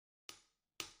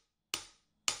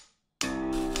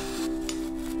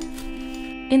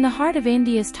In the heart of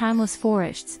India's timeless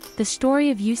forests, the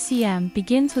story of UCM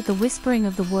begins with the whispering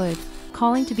of the wood,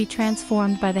 calling to be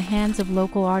transformed by the hands of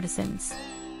local artisans.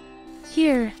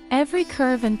 Here, every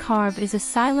curve and carve is a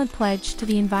silent pledge to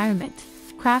the environment,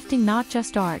 crafting not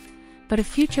just art, but a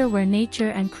future where nature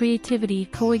and creativity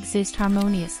coexist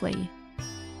harmoniously.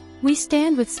 We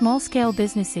stand with small-scale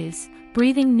businesses,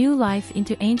 breathing new life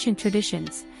into ancient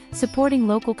traditions, supporting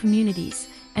local communities,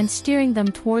 and steering them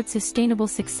towards sustainable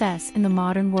success in the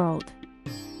modern world.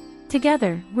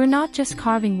 Together, we're not just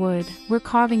carving wood, we're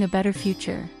carving a better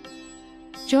future.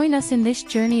 Join us in this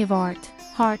journey of art,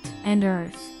 heart, and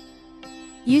earth.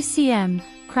 UCM,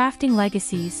 crafting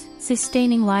legacies,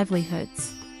 sustaining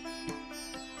livelihoods.